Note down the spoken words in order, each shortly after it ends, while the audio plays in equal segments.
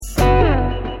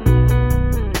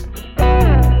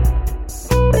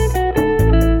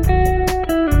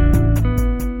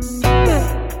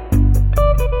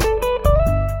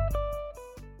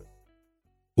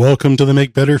Welcome to the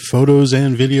Make Better Photos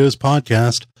and Videos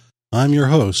podcast. I'm your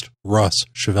host, Ross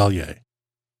Chevalier.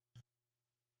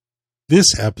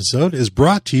 This episode is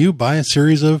brought to you by a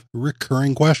series of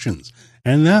recurring questions,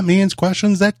 and that means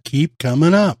questions that keep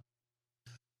coming up.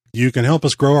 You can help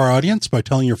us grow our audience by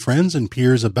telling your friends and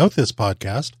peers about this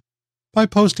podcast, by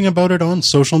posting about it on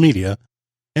social media,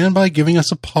 and by giving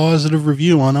us a positive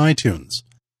review on iTunes.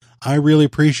 I really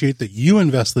appreciate that you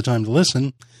invest the time to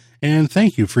listen, and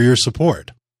thank you for your support.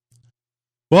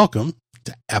 Welcome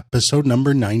to episode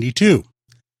number 92.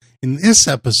 In this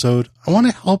episode, I want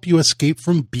to help you escape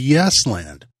from BS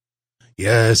land.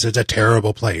 Yes, it's a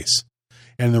terrible place.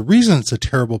 And the reason it's a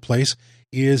terrible place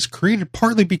is created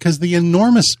partly because the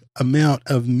enormous amount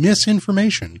of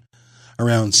misinformation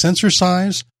around sensor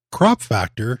size, crop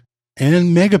factor,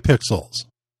 and megapixels.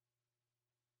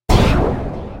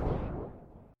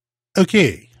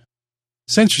 Okay,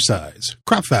 sensor size,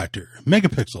 crop factor,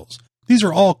 megapixels. These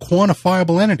are all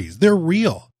quantifiable entities. They're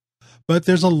real. But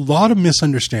there's a lot of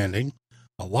misunderstanding,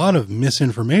 a lot of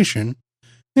misinformation,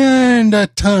 and a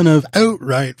ton of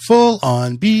outright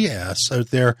full-on BS out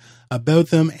there about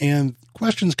them, and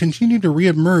questions continue to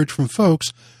reemerge from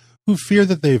folks who fear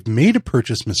that they've made a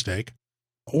purchase mistake,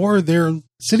 or they're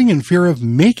sitting in fear of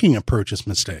making a purchase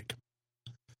mistake.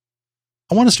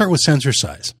 I want to start with sensor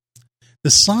size. The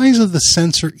size of the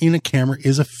sensor in a camera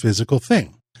is a physical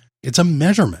thing. It's a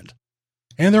measurement.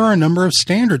 And there are a number of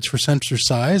standards for sensor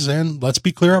size, and let's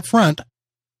be clear up front,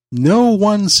 no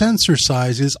one sensor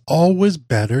size is always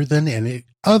better than any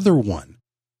other one.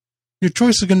 Your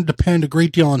choice is going to depend a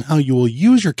great deal on how you will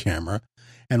use your camera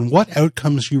and what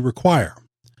outcomes you require.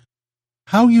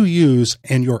 How you use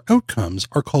and your outcomes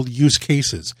are called use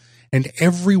cases, and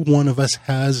every one of us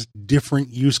has different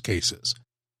use cases.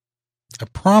 I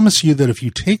promise you that if you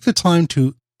take the time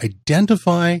to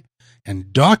identify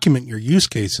and document your use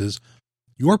cases,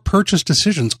 your purchase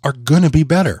decisions are going to be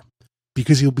better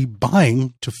because you'll be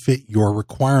buying to fit your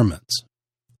requirements.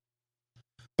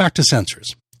 Back to sensors.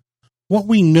 What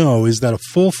we know is that a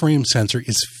full-frame sensor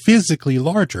is physically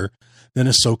larger than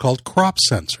a so-called crop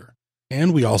sensor.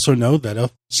 And we also know that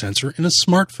a sensor in a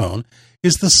smartphone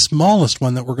is the smallest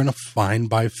one that we're going to find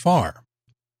by far.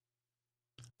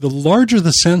 The larger the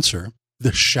sensor,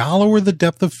 the shallower the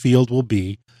depth of field will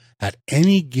be at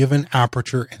any given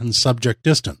aperture and subject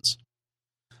distance.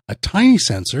 A tiny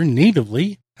sensor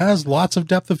natively has lots of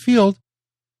depth of field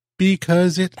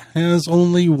because it has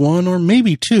only one or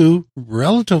maybe two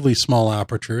relatively small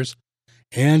apertures,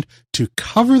 and to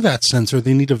cover that sensor,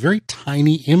 they need a very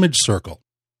tiny image circle.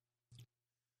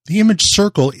 The image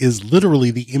circle is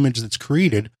literally the image that's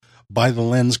created by the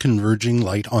lens converging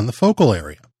light on the focal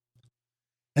area.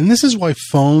 And this is why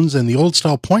phones and the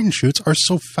old-style point-and-shoots are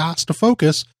so fast to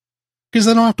focus, because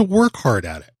they don't have to work hard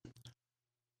at it.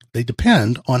 They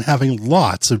depend on having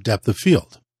lots of depth of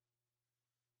field.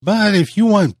 But if you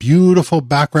want beautiful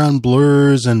background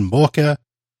blurs and bokeh,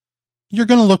 you're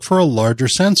going to look for a larger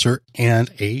sensor and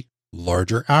a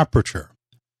larger aperture.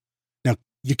 Now,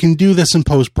 you can do this in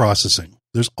post-processing.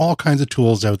 There's all kinds of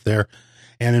tools out there.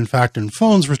 And in fact, in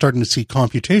phones, we're starting to see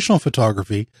computational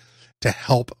photography to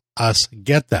help us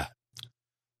get that.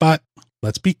 But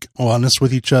let's be honest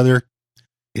with each other.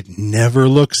 It never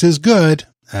looks as good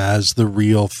as the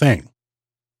real thing.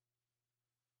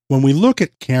 When we look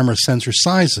at camera sensor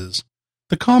sizes,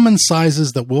 the common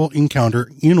sizes that we'll encounter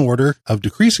in order of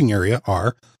decreasing area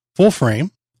are full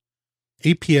frame,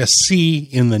 APS-C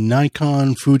in the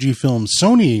Nikon, Fujifilm,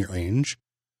 Sony range,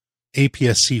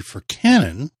 APS-C for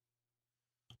Canon,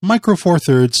 micro four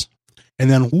thirds,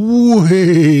 and then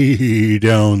way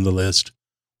down the list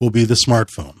will be the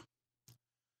smartphone.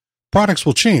 Products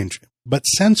will change, but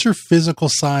sensor physical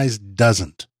size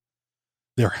doesn't.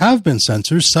 There have been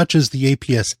sensors, such as the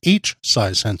APS-H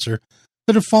size sensor,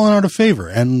 that have fallen out of favor,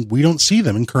 and we don't see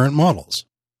them in current models.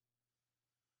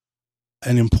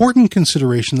 An important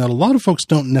consideration that a lot of folks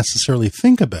don't necessarily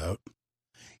think about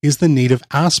is the native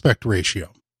aspect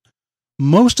ratio.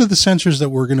 Most of the sensors that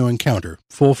we're going to encounter,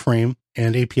 full frame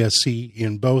and APS-C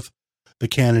in both the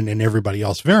Canon and everybody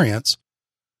else variants,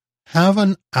 have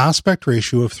an aspect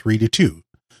ratio of 3:2.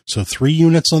 So 3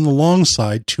 units on the long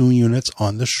side, 2 units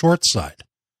on the short side.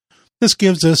 This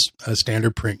gives us a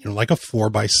standard print, like a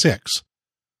 4:6.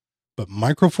 But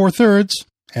micro four thirds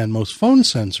and most phone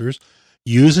sensors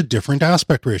use a different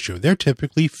aspect ratio. They're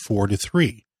typically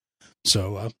 4:3.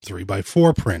 So a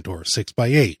 3:4 print or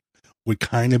 6:8 would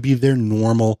kind of be their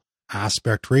normal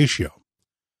aspect ratio.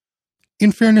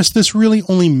 In fairness, this really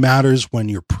only matters when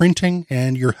you're printing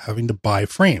and you're having to buy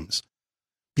frames,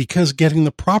 because getting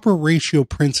the proper ratio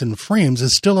prints and frames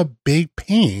is still a big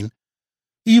pain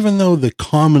even though the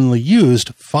commonly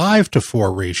used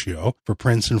 5:4 ratio for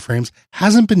prints and frames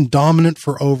hasn't been dominant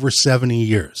for over 70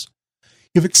 years.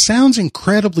 If it sounds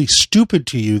incredibly stupid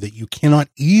to you that you cannot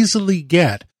easily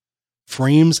get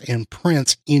frames and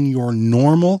prints in your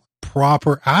normal,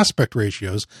 proper aspect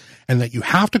ratios, and that you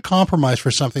have to compromise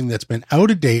for something that's been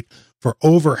out of date for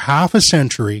over half a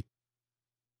century,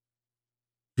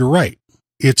 you're right.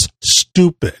 It's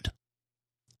stupid.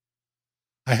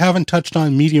 I haven't touched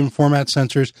on medium format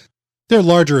sensors. They're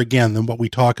larger again than what we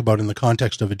talk about in the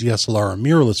context of a DSLR or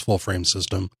mirrorless full frame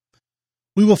system.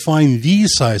 We will find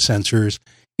these size sensors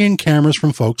in cameras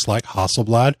from folks like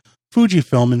Hasselblad,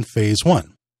 Fujifilm, and Phase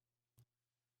 1.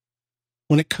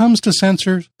 When it comes to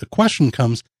sensors, the question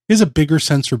comes, is a bigger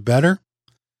sensor better?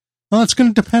 Well, it's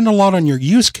going to depend a lot on your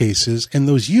use cases, and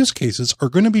those use cases are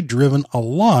going to be driven a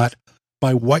lot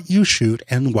by what you shoot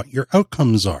and what your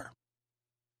outcomes are.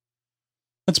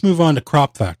 Let's move on to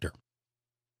crop factor.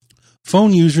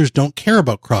 Phone users don't care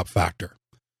about crop factor,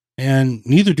 and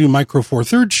neither do Micro Four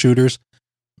Thirds shooters,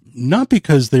 not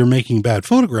because they're making bad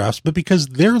photographs, but because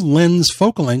their lens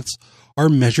focal lengths are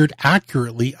measured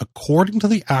accurately according to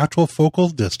the actual focal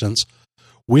distance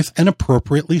with an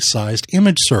appropriately sized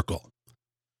image circle.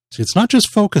 See, it's not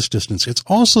just focus distance, it's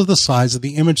also the size of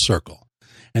the image circle.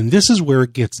 And this is where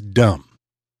it gets dumb.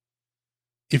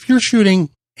 If you're shooting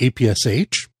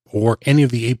APS-H or any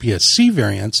of the APS-C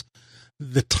variants,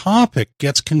 the topic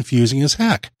gets confusing as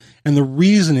heck. And the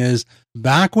reason is,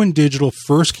 back when digital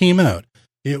first came out,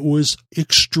 it was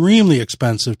extremely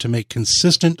expensive to make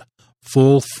consistent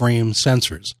full frame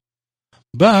sensors.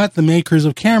 But the makers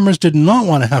of cameras did not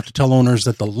want to have to tell owners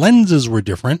that the lenses were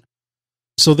different,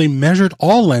 so they measured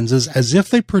all lenses as if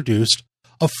they produced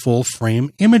a full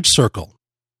frame image circle.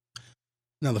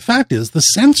 Now the fact is, the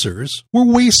sensors were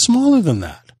way smaller than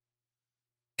that.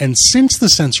 And since the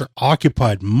sensor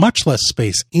occupied much less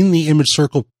space in the image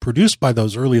circle produced by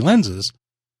those early lenses,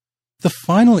 the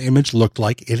final image looked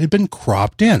like it had been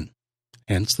cropped in,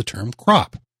 hence the term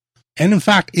crop. And in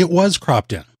fact, it was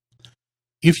cropped in.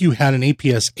 If you had an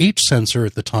APS-H sensor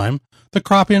at the time, the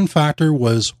crop-in factor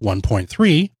was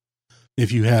 1.3.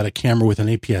 If you had a camera with an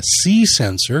APS-C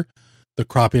sensor, the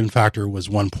crop-in factor was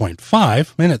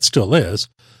 1.5, and it still is,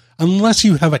 unless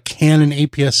you have a Canon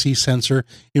APS-C sensor,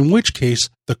 in which case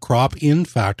the crop-in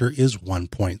factor is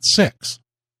 1.6.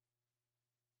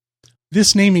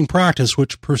 This naming practice,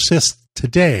 which persists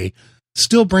today,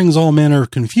 still brings all manner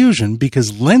of confusion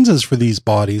because lenses for these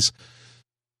bodies,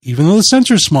 even though the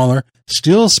sensor is smaller,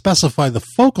 still specify the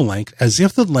focal length as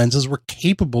if the lenses were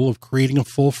capable of creating a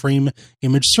full frame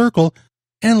image circle,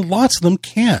 and lots of them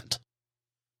can't.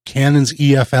 Canon's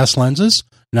EFS lenses,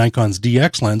 Nikon's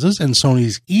DX lenses, and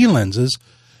Sony's E lenses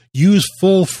use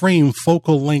full frame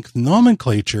focal length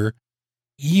nomenclature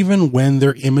even when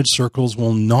their image circles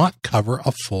will not cover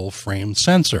a full frame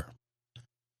sensor.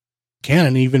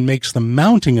 Canon even makes the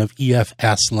mounting of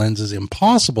EFS lenses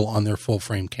impossible on their full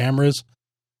frame cameras.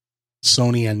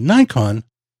 Sony and Nikon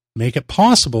make it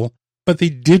possible, but they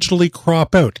digitally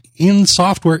crop out in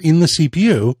software in the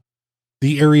CPU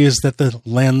the areas that the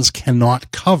lens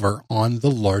cannot cover on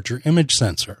the larger image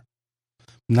sensor.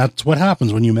 And that's what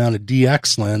happens when you mount a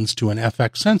DX lens to an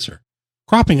FX sensor.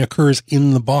 Cropping occurs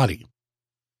in the body.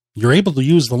 You're able to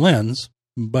use the lens,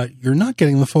 but you're not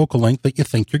getting the focal length that you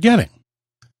think you're getting.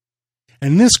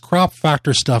 And this crop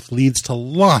factor stuff leads to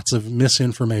lots of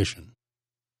misinformation.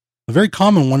 A very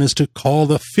common one is to call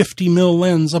the 50mm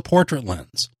lens a portrait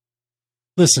lens.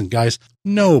 Listen, guys,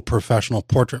 no professional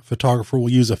portrait photographer will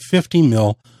use a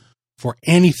 50mm for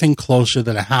anything closer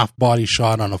than a half body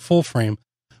shot on a full frame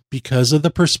because of the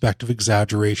perspective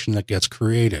exaggeration that gets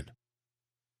created.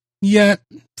 Yet,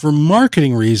 for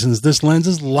marketing reasons, this lens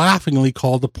is laughingly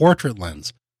called a portrait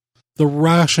lens. The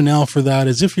rationale for that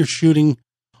is if you're shooting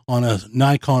on a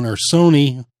Nikon or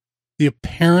Sony, the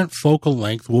apparent focal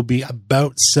length will be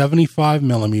about 75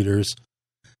 millimeters,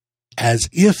 as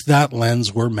if that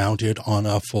lens were mounted on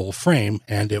a full frame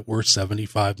and it were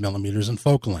 75 millimeters in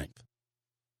focal length.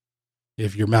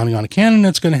 If you're mounting on a Canon,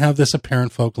 it's going to have this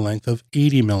apparent focal length of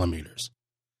 80 millimeters.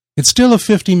 It's still a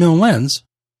 50mm lens.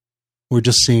 We're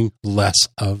just seeing less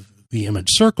of the image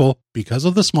circle because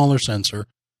of the smaller sensor,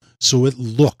 so it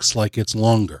looks like it's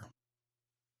longer.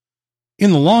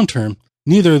 In the long term,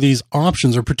 neither of these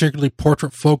options are particularly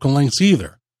portrait focal lengths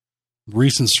either.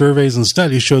 Recent surveys and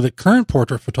studies show that current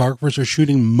portrait photographers are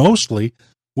shooting mostly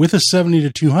with a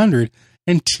 70-200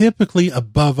 and typically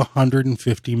above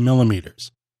 150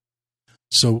 millimeters.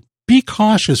 So be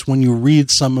cautious when you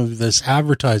read some of this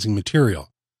advertising material.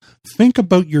 Think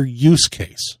about your use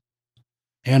case.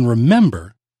 And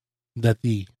remember that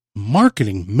the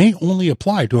marketing may only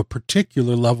apply to a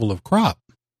particular level of crop.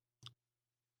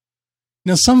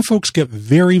 Now, some folks get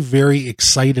very, very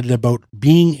excited about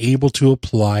being able to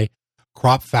apply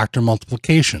crop factor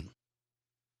multiplication.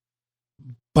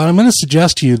 But I'm going to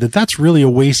suggest to you that that's really a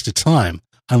waste of time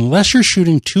unless you're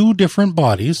shooting two different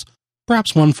bodies,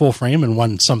 perhaps one full frame and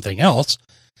one something else,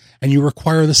 and you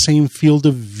require the same field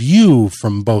of view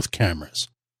from both cameras.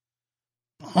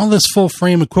 All this full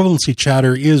frame equivalency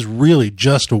chatter is really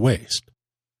just a waste.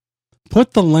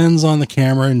 Put the lens on the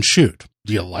camera and shoot.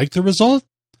 Do you like the result?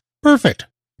 Perfect.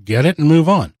 Get it and move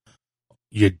on.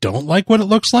 You don't like what it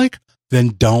looks like?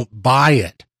 Then don't buy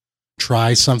it.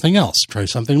 Try something else. Try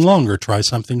something longer. Try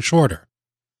something shorter.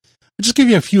 I'll just give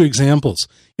you a few examples.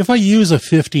 If I use a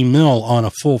 50mm on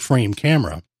a full frame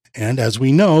camera, and as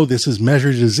we know, this is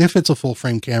measured as if it's a full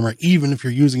frame camera, even if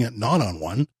you're using it not on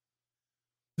one,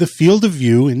 the field of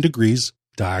view in degrees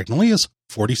diagonally is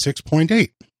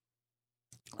 46.8.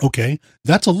 Okay,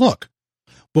 that's a look.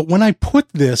 But when I put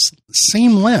this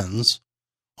same lens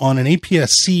on an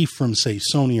APS-C from, say,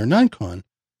 Sony or Nikon,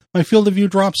 my field of view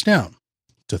drops down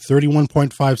to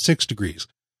 31.56 degrees.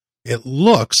 It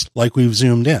looks like we've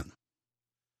zoomed in.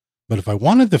 But if I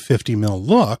wanted the 50mm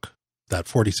look, that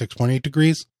 46.8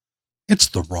 degrees, it's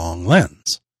the wrong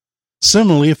lens.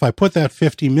 Similarly, if I put that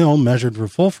 50mm measured for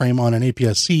full frame on an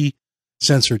APS-C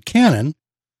censored Canon,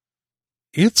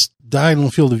 its diagonal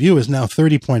field of view is now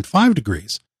 30.5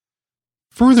 degrees.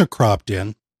 Further cropped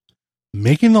in,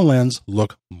 making the lens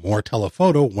look more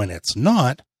telephoto when it's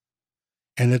not.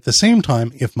 And at the same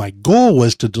time, if my goal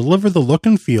was to deliver the look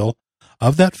and feel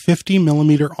of that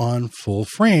 50mm on full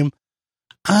frame,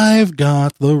 I've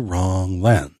got the wrong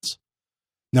lens.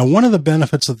 Now, one of the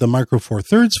benefits that the Micro Four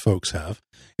Thirds folks have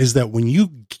is that when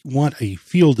you want a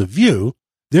field of view,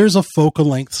 there's a focal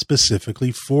length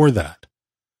specifically for that.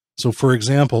 So, for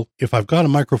example, if I've got a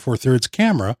Micro Four Thirds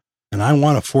camera and I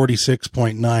want a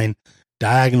 46.9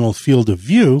 diagonal field of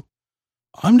view,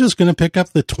 I'm just going to pick up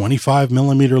the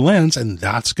 25mm lens, and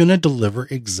that's going to deliver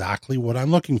exactly what I'm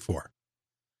looking for.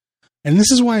 And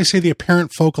this is why I say the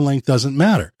apparent focal length doesn't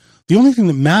matter. The only thing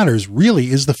that matters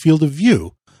really is the field of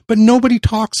view, but nobody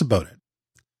talks about it.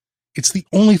 It's the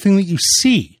only thing that you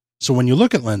see. So when you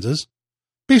look at lenses,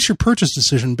 base your purchase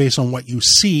decision based on what you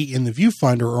see in the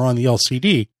viewfinder or on the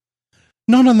LCD,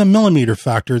 not on the millimeter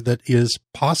factor that is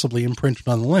possibly imprinted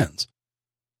on the lens.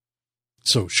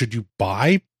 So should you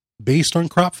buy based on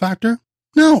crop factor?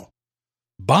 No.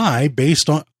 Buy based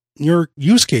on your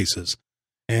use cases.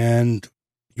 And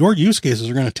your use cases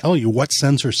are going to tell you what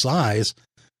sensor size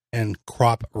and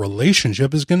crop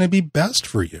relationship is going to be best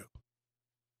for you.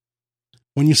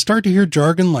 When you start to hear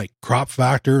jargon like crop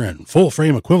factor and full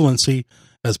frame equivalency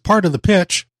as part of the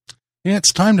pitch,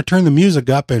 it's time to turn the music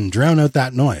up and drown out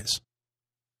that noise.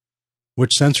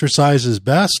 Which sensor size is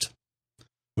best?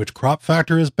 Which crop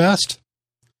factor is best?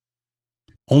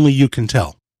 Only you can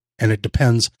tell, and it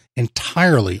depends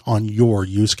entirely on your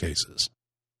use cases.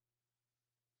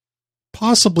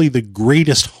 Possibly the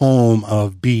greatest home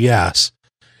of BS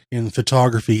in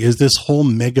photography is this whole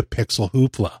megapixel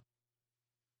hoopla.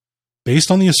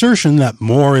 Based on the assertion that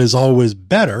more is always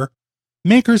better,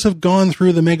 makers have gone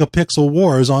through the megapixel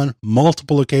wars on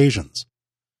multiple occasions.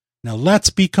 Now let's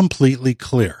be completely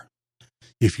clear.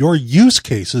 If your use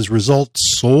cases result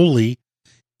solely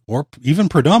or even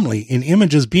predominantly in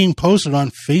images being posted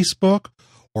on Facebook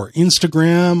or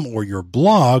Instagram or your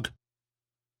blog,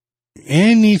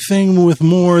 anything with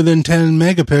more than 10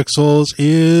 megapixels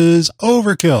is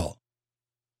overkill.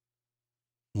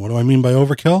 What do I mean by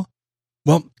overkill?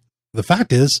 Well, the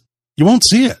fact is, you won't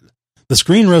see it. The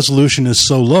screen resolution is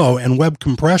so low and web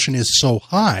compression is so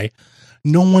high,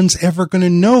 no one's ever going to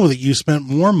know that you spent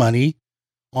more money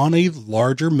on a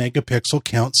larger megapixel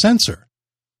count sensor.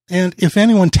 And if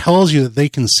anyone tells you that they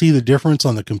can see the difference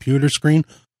on the computer screen,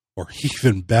 or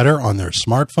even better on their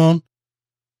smartphone,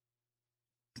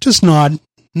 just nod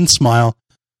and smile,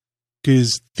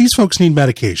 because these folks need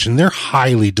medication. They're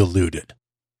highly diluted.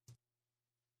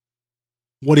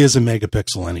 What is a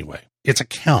megapixel anyway? It's a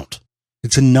count.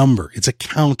 It's a number. It's a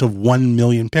count of 1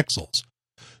 million pixels.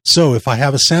 So if I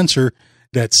have a sensor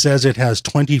that says it has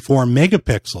 24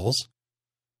 megapixels,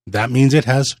 that means it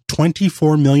has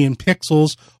 24 million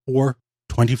pixels or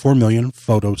 24 million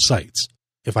photo sites.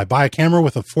 If I buy a camera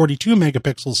with a 42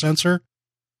 megapixel sensor,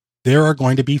 there are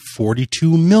going to be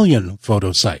 42 million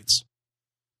photo sites.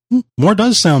 More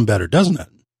does sound better, doesn't it?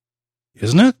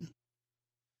 Isn't it?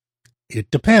 It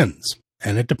depends,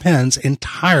 and it depends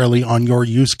entirely on your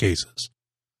use cases.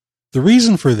 The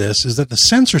reason for this is that the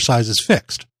sensor size is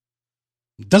fixed.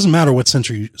 It doesn't matter what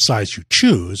sensor size you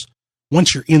choose,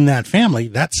 Once you're in that family,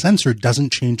 that sensor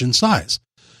doesn't change in size.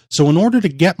 So in order to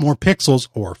get more pixels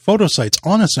or photosites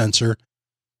on a sensor,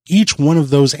 each one of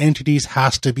those entities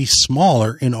has to be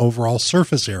smaller in overall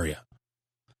surface area.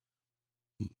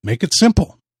 Make it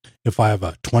simple. If I have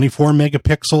a 24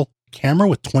 megapixel camera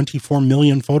with 24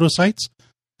 million photosites,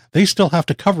 they still have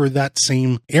to cover that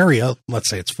same area, let's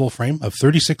say it's full frame, of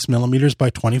 36 millimeters by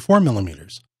 24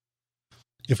 millimeters.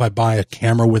 If I buy a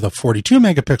camera with a 42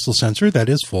 megapixel sensor that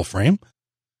is full frame,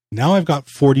 now I've got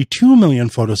 42 million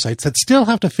photosites that still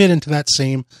have to fit into that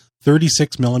same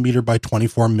 36 millimeter by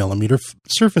 24 millimeter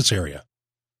surface area.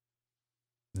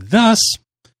 Thus,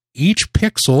 each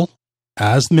pixel,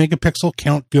 as the megapixel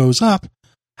count goes up,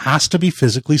 has to be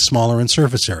physically smaller in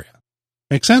surface area.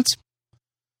 Make sense?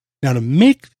 Now, to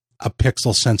make a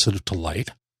pixel sensitive to light,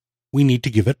 we need to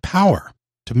give it power.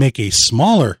 To make a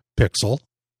smaller pixel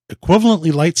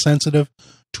equivalently light sensitive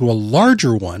to a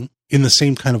larger one in the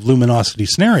same kind of luminosity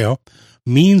scenario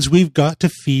means we've got to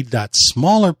feed that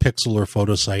smaller pixel or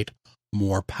photosite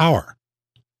more power.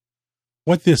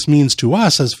 What this means to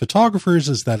us as photographers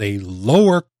is that a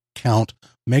lower count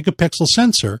megapixel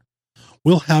sensor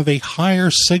will have a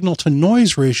higher signal to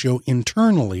noise ratio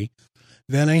internally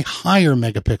than a higher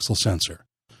megapixel sensor.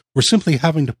 We're simply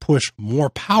having to push more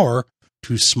power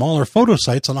to smaller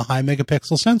photosites on a high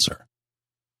megapixel sensor.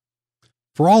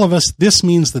 For all of us, this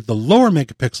means that the lower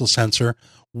megapixel sensor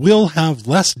will have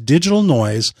less digital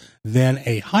noise than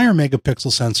a higher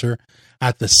megapixel sensor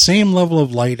at the same level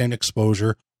of light and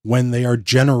exposure when they are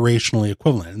generationally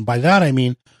equivalent. And by that I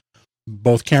mean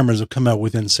both cameras have come out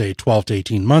within, say, 12 to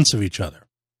 18 months of each other.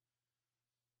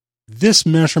 This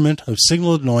measurement of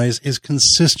signal to noise is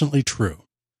consistently true.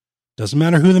 Doesn't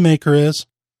matter who the maker is.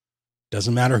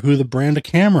 Doesn't matter who the brand of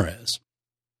camera is.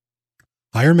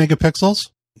 Higher megapixels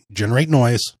generate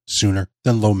noise sooner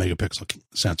than low megapixel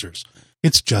sensors.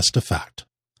 It's just a fact.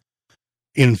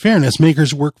 In fairness,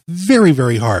 makers work very,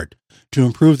 very hard to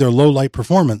improve their low light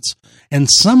performance, and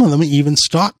some of them even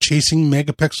stop chasing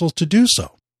megapixels to do so.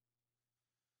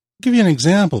 I'll give you an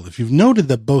example. If you've noted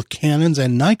that both Canon's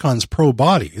and Nikon's Pro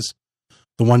bodies,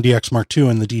 the 1DX Mark II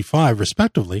and the D5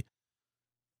 respectively,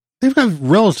 they've got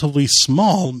relatively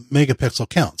small megapixel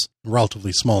counts,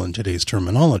 relatively small in today's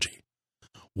terminology.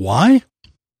 Why?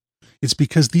 It's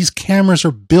because these cameras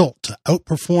are built to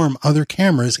outperform other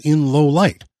cameras in low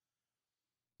light.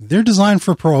 They're designed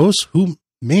for pros who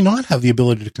may not have the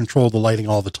ability to control the lighting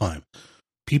all the time.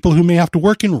 People who may have to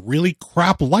work in really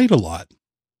crap light a lot.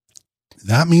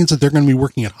 That means that they're going to be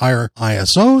working at higher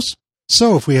ISOs.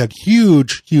 So if we had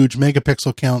huge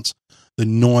megapixel counts, the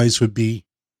noise would be,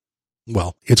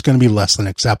 well, it's going to be less than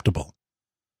acceptable.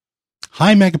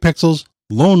 High megapixels,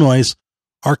 low noise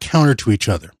are counter to each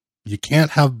other. You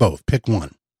can't have both. Pick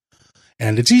one.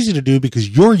 And it's easy to do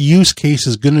because your use case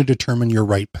is going to determine your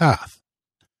right path.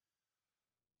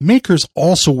 Makers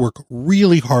also work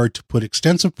really hard to put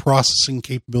extensive processing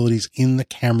capabilities in the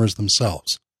cameras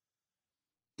themselves.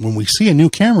 When we see a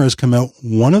new camera has come out,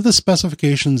 one of the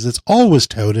specifications that's always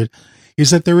touted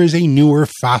is that there is a newer,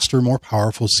 faster, more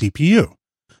powerful CPU.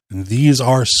 And these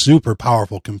are super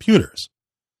powerful computers.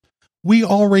 We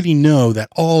already know that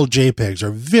all JPEGs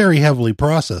are very heavily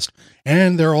processed,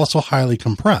 and they're also highly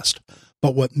compressed.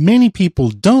 But what many people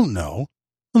don't know,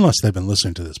 unless they've been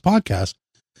listening to this podcast,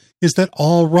 is that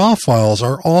all RAW files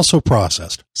are also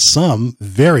processed, some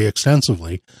very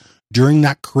extensively, during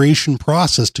that creation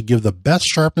process to give the best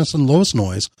sharpness and lowest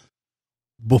noise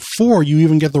before you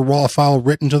even get the RAW file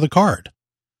written to the card.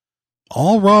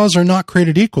 All RAWs are not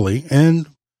created equally, and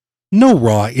no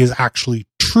RAW is actually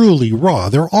truly RAW.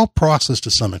 They're all processed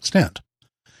to some extent.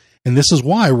 And this is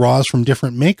why RAWs from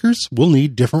different makers will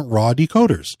need different RAW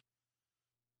decoders.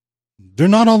 They're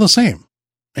not all the same.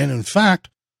 And in fact,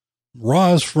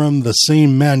 RAWs from the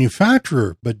same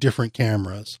manufacturer but different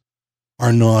cameras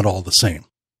are not all the same.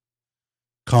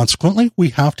 Consequently, we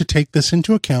have to take this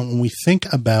into account when we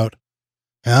think about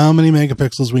how many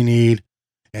megapixels we need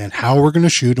and how we're going to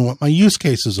shoot and what my use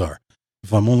cases are.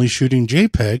 If I'm only shooting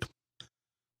JPEG,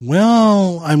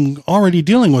 well, I'm already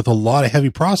dealing with a lot of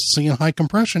heavy processing and high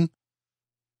compression.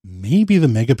 Maybe the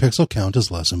megapixel count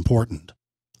is less important.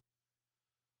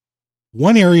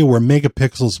 One area where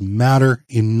megapixels matter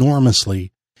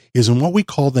enormously is in what we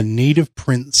call the native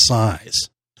print size.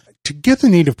 To get the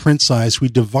native print size, we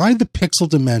divide the pixel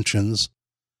dimensions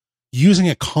using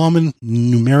a common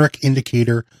numeric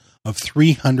indicator of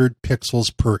 300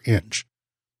 pixels per inch.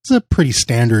 It's a pretty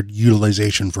standard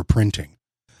utilization for printing.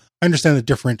 I understand that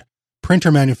different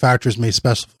printer manufacturers may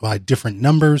specify different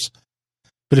numbers,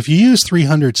 but if you use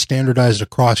 300 standardized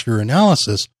across your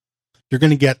analysis, you're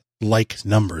going to get like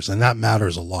numbers, and that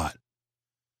matters a lot.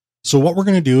 So what we're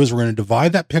going to do is we're going to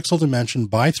divide that pixel dimension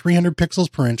by 300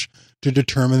 pixels per inch to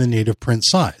determine the native print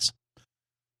size.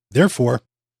 Therefore,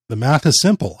 the math is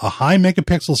simple. A high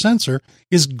megapixel sensor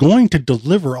is going to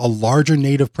deliver a larger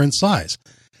native print size.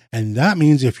 And that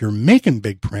means if you're making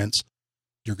big prints,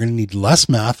 you're going to need less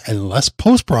math and less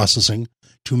post-processing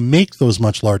to make those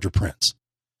much larger prints.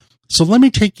 So let me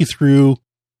take you through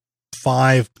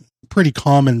 5 pretty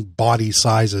common body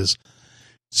sizes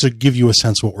to give you a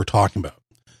sense of what we're talking about.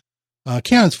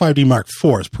 Canon's 5D Mark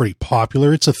IV is pretty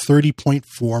popular. It's a 30.4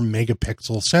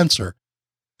 megapixel sensor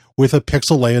with a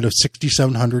pixel layout of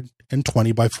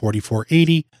 6720 by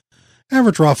 4480.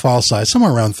 Average raw file size,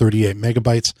 somewhere around 38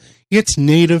 megabytes. Its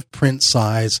native print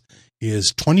size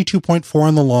is 22.4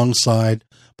 on the long side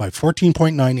by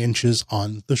 14.9 inches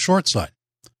on the short side.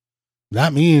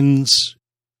 That means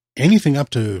anything up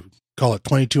to, call it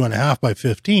 22.5 by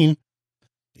 15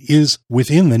 is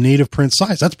within the native print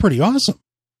size. That's pretty awesome.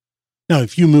 Now,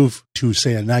 if you move to,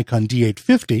 say, a Nikon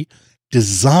D850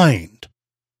 designed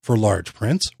for large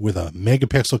prints with a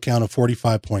megapixel count of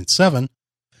 45.7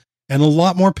 and a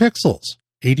lot more pixels,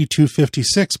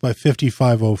 8256 by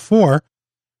 5504,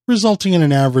 resulting in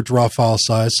an average raw file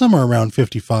size somewhere around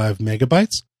 55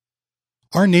 megabytes,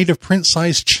 our native print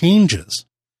size changes.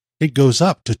 It goes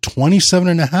up to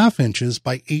 27.5 inches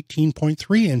by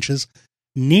 18.3 inches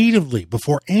natively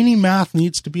before any math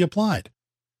needs to be applied.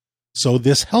 So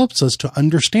this helps us to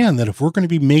understand that if we're going to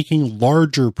be making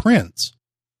larger prints,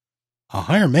 a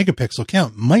higher megapixel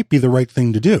count might be the right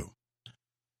thing to do.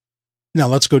 Now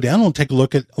let's go down and we'll take a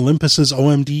look at Olympus's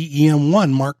OMD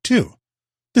EM1 Mark II.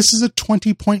 This is a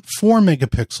 20.4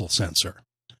 megapixel sensor.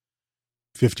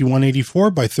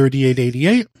 5184 by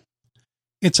 3888.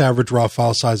 Its average raw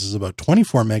file size is about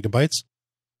 24 megabytes.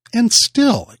 And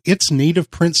still, its native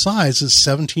print size is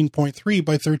 17.3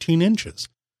 by 13 inches.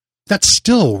 That's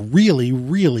still really,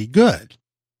 really good.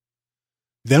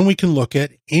 Then we can look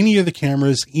at any of the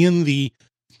cameras in the,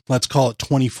 let's call it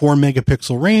 24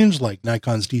 megapixel range, like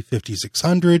Nikon's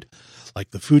D5600,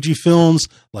 like the Fujifilms,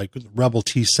 like Rebel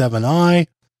T7i,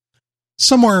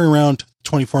 somewhere around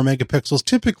 24 megapixels,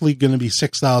 typically going to be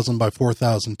 6,000 by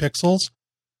 4,000 pixels,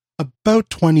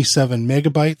 about 27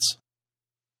 megabytes.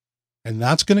 And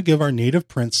that's going to give our native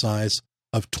print size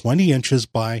of 20 inches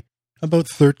by about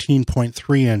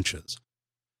 13.3 inches.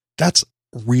 That's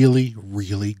really,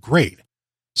 really great.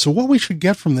 So what we should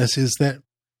get from this is that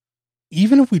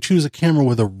even if we choose a camera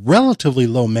with a relatively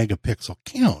low megapixel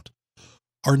count,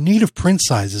 our native print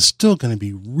size is still going to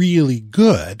be really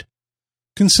good,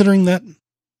 considering that,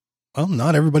 well,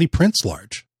 not everybody prints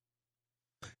large.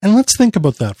 And let's think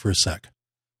about that for a sec.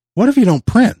 What if you don't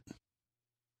print?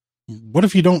 What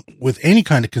if you don't, with any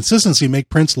kind of consistency, make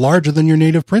prints larger than your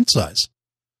native print size?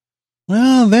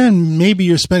 Well, then maybe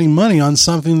you're spending money on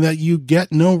something that you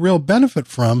get no real benefit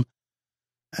from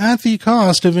at the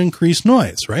cost of increased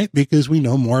noise, right? Because we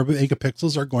know more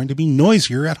megapixels are going to be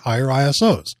noisier at higher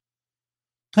ISOs.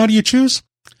 How do you choose?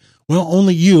 Well,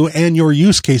 only you and your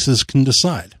use cases can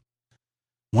decide.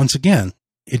 Once again,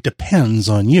 it depends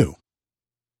on you.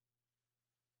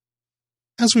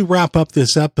 As we wrap up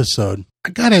this episode, I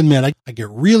gotta admit, I get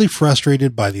really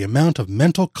frustrated by the amount of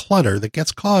mental clutter that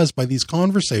gets caused by these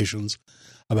conversations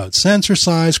about sensor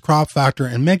size, crop factor,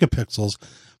 and megapixels,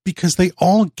 because they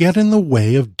all get in the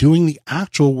way of doing the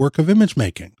actual work of image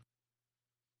making.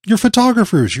 You're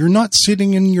photographers. You're not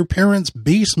sitting in your parents'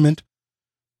 basement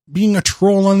being a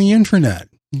troll on the internet.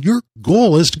 Your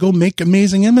goal is to go make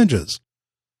amazing images.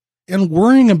 And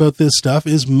worrying about this stuff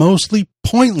is mostly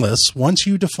pointless once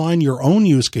you define your own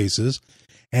use cases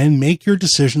and make your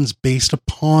decisions based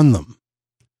upon them.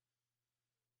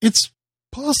 It's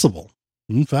possible.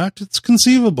 In fact, it's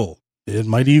conceivable. It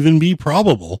might even be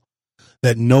probable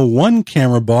that no one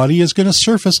camera body is going to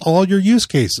surface all your use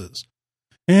cases.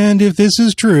 And if this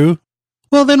is true,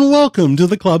 well then welcome to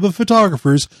the club of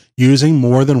photographers using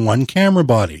more than one camera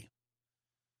body.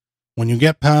 When you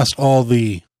get past all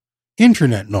the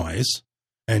internet noise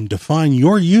and define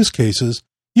your use cases,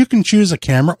 you can choose a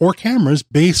camera or cameras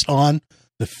based on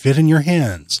the fit in your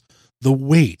hands, the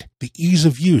weight, the ease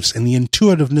of use, and the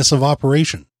intuitiveness of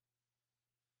operation.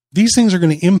 These things are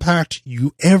going to impact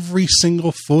you every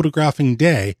single photographing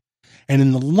day, and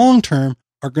in the long term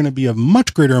are going to be of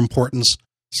much greater importance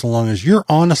so long as you're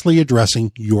honestly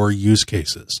addressing your use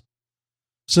cases.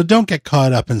 So don't get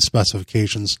caught up in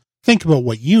specifications. Think about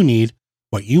what you need,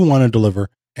 what you want to deliver,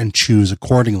 and choose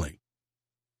accordingly.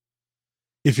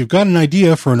 If you've got an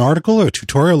idea for an article, a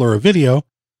tutorial, or a video,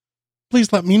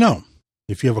 please let me know.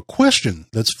 If you have a question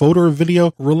that's photo or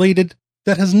video related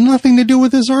that has nothing to do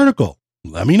with this article,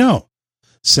 let me know.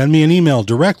 send me an email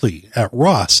directly at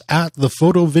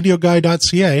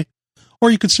ross@thephotovideoguy.ca,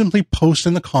 or you could simply post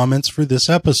in the comments for this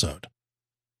episode.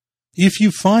 If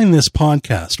you find this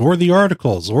podcast or the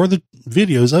articles or the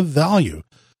videos of value,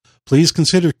 please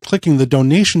consider clicking the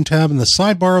donation tab in the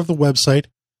sidebar of the website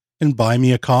and buy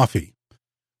me a coffee.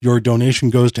 Your donation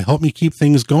goes to help me keep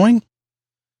things going.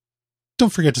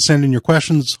 Don't forget to send in your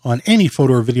questions on any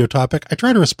photo or video topic. I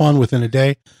try to respond within a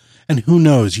day, and who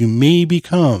knows, you may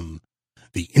become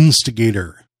the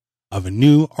instigator of a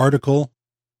new article,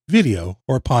 video,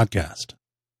 or podcast.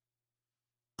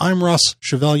 I'm Ross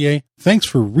Chevalier. Thanks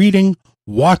for reading,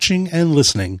 watching, and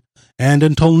listening. And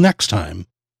until next time,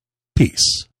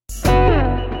 peace.